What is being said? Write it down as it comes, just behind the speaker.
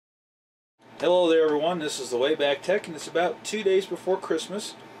Hello there everyone, this is the WaybackTECH and it's about 2 days before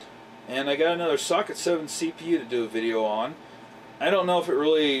Christmas and I got another Socket 7 CPU to do a video on. I don't know if it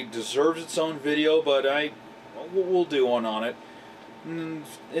really deserves its own video, but we'll do one on it.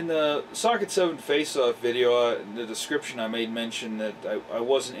 In the Socket 7 face-off video, in the description I made mention that I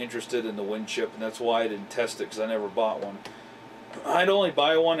wasn't interested in the Winchip, and that's why I didn't test it, because I never bought one. I'd only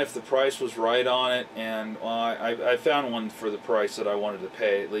buy one if the price was right on it, and I found one for the price that I wanted to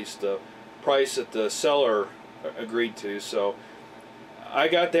pay, at least the price that the seller agreed to. So I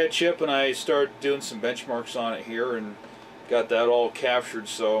got that chip and I started doing some benchmarks on it here and got that all captured.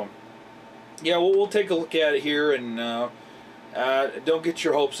 So yeah, we'll take a look at it here, and don't get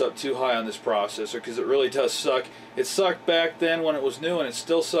your hopes up too high on this processor, because it really does suck. It sucked back then when it was new and it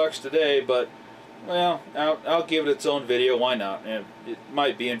still sucks today, but well, I'll give it its own video. Why not? And it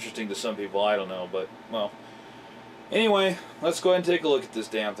might be interesting to some people, I don't know, but well, anyway, let's go ahead and take a look at this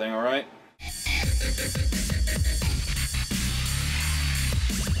damn thing. Alright,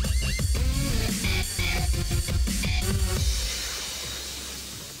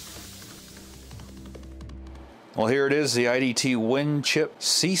 well, here it is, the IDT Winchip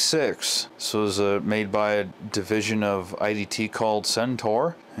C6. This was made by a division of IDT called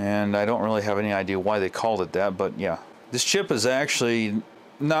Centaur, and I don't really have any idea why they called it that, but yeah. This chip is actually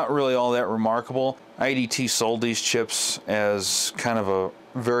not really all that remarkable. IDT sold these chips as kind of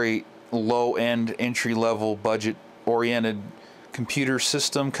a very low-end, entry-level, budget-oriented computer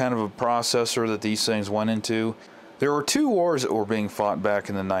system, kind of a processor that these things went into. There were two wars that were being fought back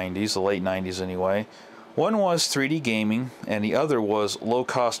in the 90s, the late 90s anyway. One was 3D gaming, and the other was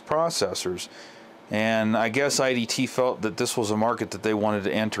low-cost processors. And I guess IDT felt that this was a market that they wanted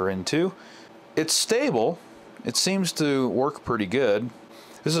to enter into. It's stable. It seems to work pretty good.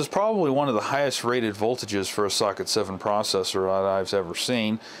 This is probably one of the highest rated voltages for a Socket 7 processor that I've ever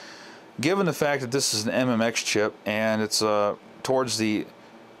seen. Given the fact that this is an MMX chip and it's towards the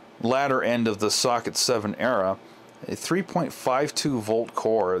latter end of the Socket 7 era, a 3.52 volt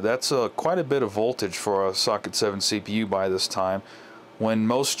core, that's quite a bit of voltage for a Socket 7 CPU by this time, when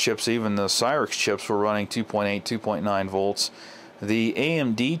most chips, even the Cyrix chips, were running 2.8, 2.9 volts. The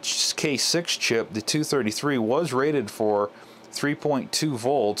AMD K6 chip, the 233, was rated for 3.2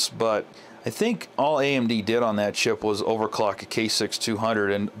 volts, but I think all AMD did on that chip was overclock a K6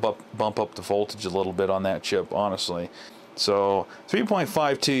 200 and bump up the voltage a little bit on that chip, honestly. So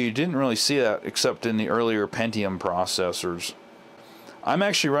 3.52, you didn't really see that except in the earlier Pentium processors. I'm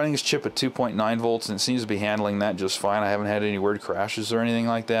actually running this chip at 2.9 volts and it seems to be handling that just fine. I haven't had any weird crashes or anything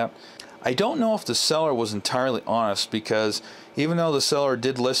like that. I don't know if the seller was entirely honest, because even though the seller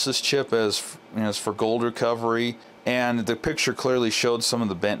did list this chip as for gold recovery, and the picture clearly showed some of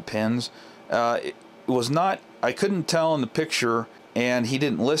the bent pins, it was not, I couldn't tell in the picture, and he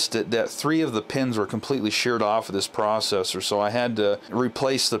didn't list it, that 3 of the pins were completely sheared off of this processor. So I had to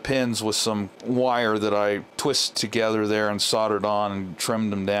replace the pins with some wire that I twisted together there and soldered on and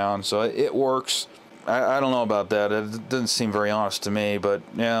trimmed them down. So it works. I don't know about that. It doesn't seem very honest to me, but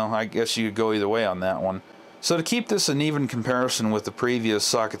yeah, I guess you could go either way on that one. So to keep this an even comparison with the previous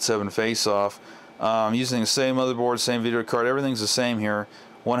Socket 7 face-off, using the same motherboard, same video card, everything's the same here.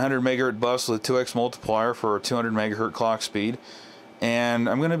 100 megahertz bus with a 2x multiplier for a 200 megahertz clock speed. And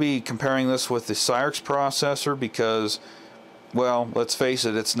I'm going to be comparing this with the Cyrix processor because, well, let's face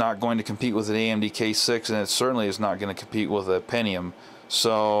it, it's not going to compete with an AMD K6, and it certainly is not going to compete with a Pentium.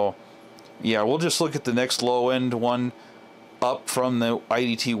 So yeah, we'll just look at the next low-end one up from the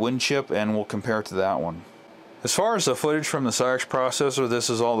IDT Winchip, and we'll compare it to that one. As far as the footage from the Cyrix processor, this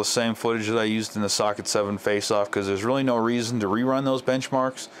is all the same footage that I used in the Socket 7 face-off, because there's really no reason to rerun those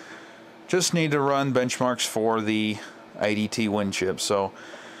benchmarks. Just need to run benchmarks for the IDT Winchip. So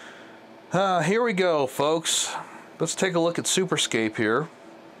here we go, folks. Let's take a look at Superscape here.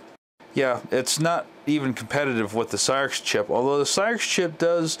 Yeah, it's not even competitive with the Cyrix chip, although the Cyrix chip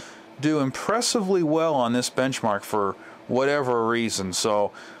does do impressively well on this benchmark for whatever reason.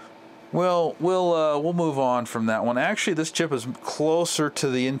 So we'll move on from that one. Actually, this chip is closer to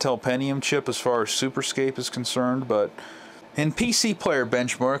the Intel Pentium chip as far as Superscape is concerned, but in PC player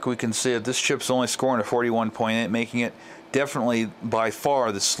benchmark, we can see that this chip's only scoring a 41.8, making it definitely by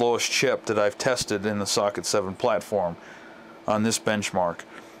far the slowest chip that I've tested in the Socket 7 platform on this benchmark.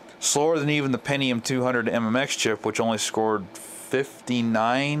 Slower than even the Pentium 200 MMX chip, which only scored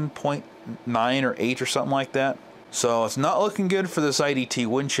 59.9 or 8 or something like that. So it's not looking good for this IDT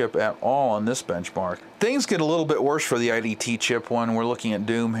Winchip at all on this benchmark. Things get a little bit worse for the IDT chip when we're looking at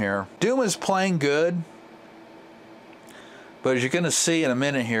Doom here. Doom is playing good, but as you're going to see in a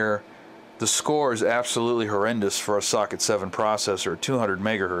minute here, the score is absolutely horrendous for a Socket 7 processor, 200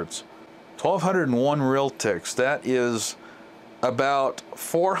 megahertz. 1201 real ticks. That is about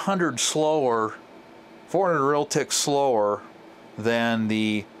 400 real ticks slower than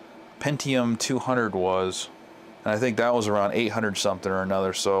the Pentium 200 was. And I think that was around 800 something or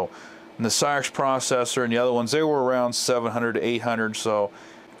another. So and the Cyrix processor and the other ones, they were around 700 to 800. So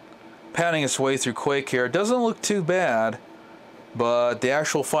padding its way through Quake here. It doesn't look too bad, but the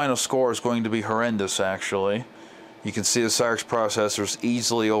actual final score is going to be horrendous actually. You can see the Cyrix processor is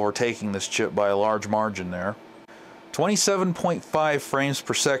easily overtaking this chip by a large margin there. 27.5 frames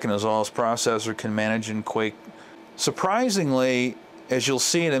per second is all this processor can manage in Quake. Surprisingly, as you'll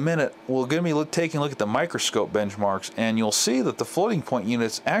see in a minute, we're going to be taking a look at the Microscope benchmarks, and you'll see that the floating point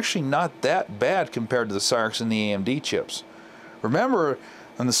unit's actually not that bad compared to the Cyrix and the AMD chips. Remember,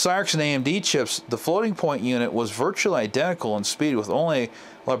 on the Cyrix and AMD chips, the floating point unit was virtually identical in speed with only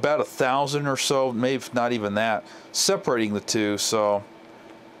about 1,000 or so, maybe not even that, separating the two. So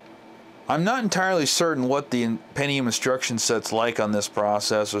I'm not entirely certain what the Pentium instruction set's like on this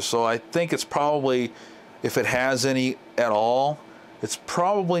processor, so I think it's probably, if it has any at all, it's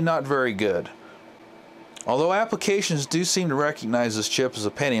probably not very good. Although applications do seem to recognize this chip as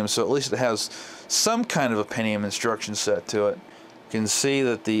a Pentium, so at least it has some kind of a Pentium instruction set to it. You can see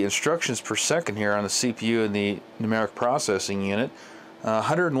that the instructions per second here on the CPU and the numeric processing unit,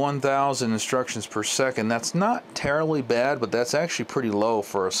 101,000 instructions per second. That's not terribly bad, but that's actually pretty low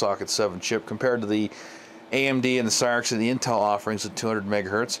for a Socket 7 chip compared to the AMD and the Cyrix and the Intel offerings at 200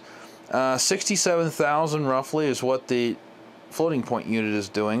 megahertz. 67,000 roughly is what the floating point unit is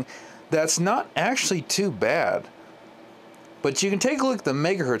doing. That's not actually too bad. But you can take a look at the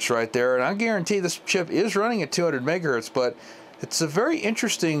megahertz right there, and I guarantee this chip is running at 200 megahertz, but it's a very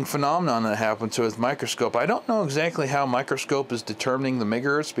interesting phenomenon that happens with Microscope. I don't know exactly how Microscope is determining the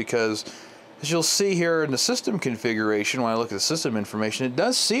megahertz, because as you'll see here in the system configuration, when I look at the system information, it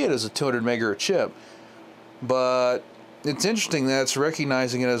does see it as a 200 megahertz chip. But it's interesting that it's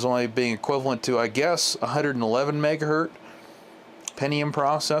recognizing it as only being equivalent to, I guess, 111 megahertz Pentium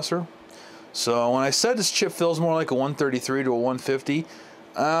processor. So when I said this chip feels more like a 133 to a 150,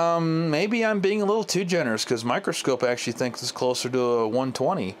 maybe I'm being a little too generous, because Microscope actually thinks it's closer to a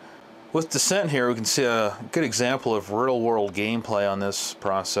 120. With Descent here, we can see a good example of real-world gameplay on this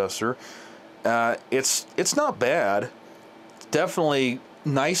processor. It's not bad. It's definitely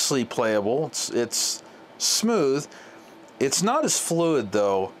nicely playable. It's smooth. It's not as fluid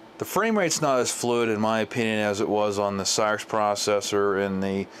though. The frame rate's not as fluid in my opinion as it was on the Cyrix processor and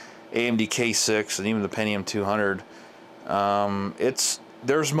the AMD K6 and even the Pentium 200.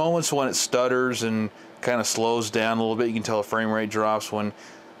 There's moments when it stutters and kind of slows down a little bit. You can tell the frame rate drops when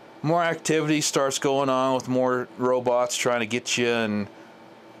more activity starts going on, with more robots trying to get you and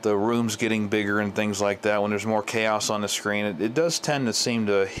the room's getting bigger and things like that. When there's more chaos on the screen, it does tend to seem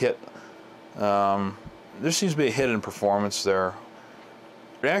to hit. There seems to be a hit in performance there.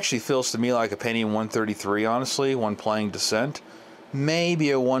 It actually feels to me like a Pentium 133, honestly, when playing Descent. Maybe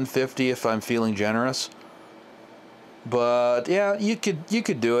a 150 if I'm feeling generous. But yeah, you could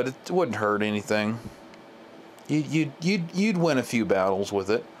do it. It wouldn't hurt anything. You'd win a few battles with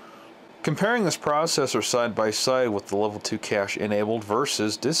it. Comparing this processor side by side with the level 2 cache enabled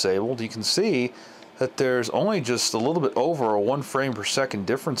versus disabled, you can see that there's only just a little bit over a 1 frame per second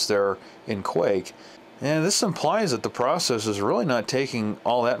difference there in Quake. And this implies that the processor is really not taking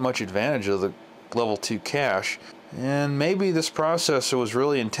all that much advantage of the level 2 cache. And maybe this processor was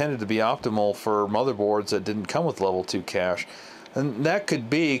really intended to be optimal for motherboards that didn't come with level 2 cache. And that could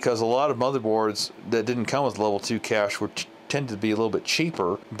be because a lot of motherboards that didn't come with level 2 cache tended to be a little bit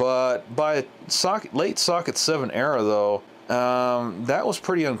cheaper. But by late Socket 7 era though, that was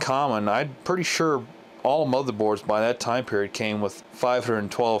pretty uncommon. I'm pretty sure all motherboards by that time period came with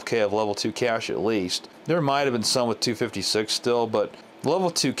 512K of level 2 cache at least. There might have been some with 256 still, but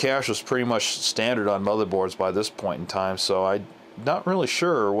level 2 cache was pretty much standard on motherboards by this point in time, so I'm not really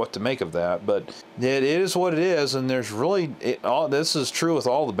sure what to make of that, but it is what it is, and there's really, this is true with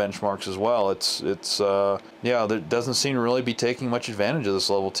all the benchmarks as well. Yeah, there doesn't seem to really be taking much advantage of this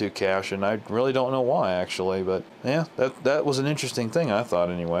level 2 cache, and I really don't know why actually, but yeah, that was an interesting thing, I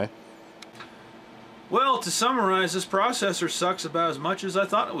thought anyway. Well, to summarize, this processor sucks about as much as I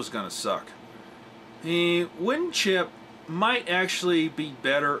thought it was going to suck. The Winchip might actually be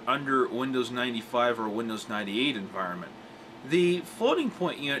better under Windows 95 or Windows 98 environment. The floating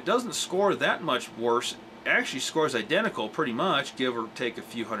point unit doesn't score that much worse. It actually scores identical pretty much, give or take a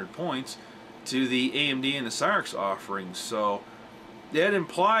few hundred points, to the AMD and the Cyrix offerings. So that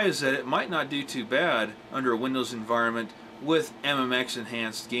implies that it might not do too bad under a Windows environment with MMX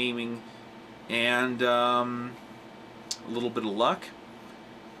enhanced gaming and a little bit of luck.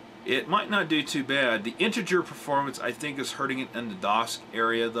 it might not do too bad. The integer performance, I think, is hurting it in the DOS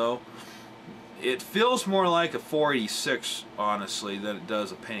area, though. It feels more like a 486, honestly, than it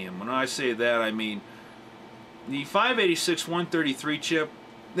does a Pentium. When I say that, I mean the 586 133 chip,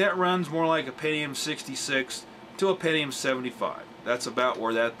 that runs more like a Pentium 66 to a Pentium 75. That's about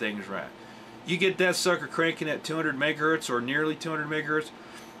where that thing's at. You get that sucker cranking at 200 megahertz or nearly 200 megahertz,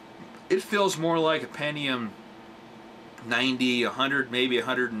 it feels more like a Pentium 90, 100, maybe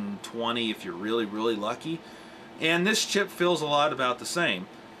 120 if you're really, really lucky. And this chip feels a lot about the same.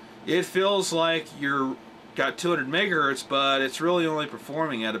 It feels like you're got 200 megahertz, but it's really only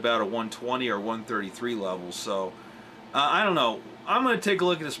performing at about a 120 or 133 level. So I don't know. I'm going to take a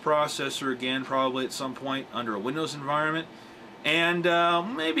look at this processor again probably at some point under a Windows environment, and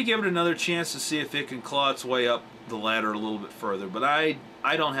maybe give it another chance to see if it can claw its way up the ladder a little bit further. But I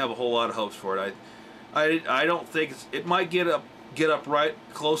don't have a whole lot of hopes for it. I don't think it might get up right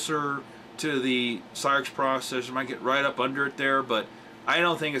closer to the Cyrix processor. It might get right up under it there, but I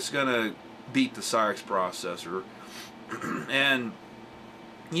don't think it's going to beat the Cyrix processor. And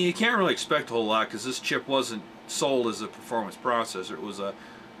you can't really expect a whole lot because this chip wasn't sold as a performance processor. It was a,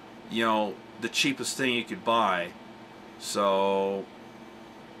 you know, the cheapest thing you could buy. So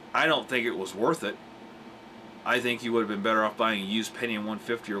I don't think it was worth it. I think you would have been better off buying a used Pentium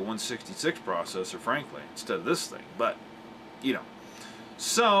 150 or 166 processor, frankly, instead of this thing. But, you know,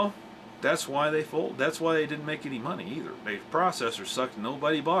 so that's why they fold. That's why they didn't make any money either. Their processor sucked and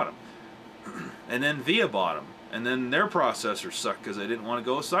nobody bought them. And then VIA bought them. And then their processor sucked because they didn't want to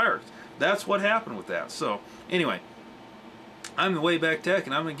go with Cyrix. That's what happened with that. So, anyway, I'm the WaybackTECH,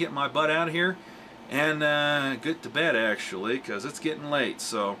 and I'm going to get my butt out of here and get to bed, actually, because it's getting late.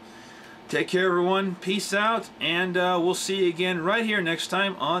 So, take care, everyone. Peace out, and we'll see you again right here next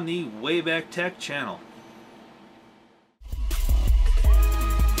time on the WaybackTECH channel.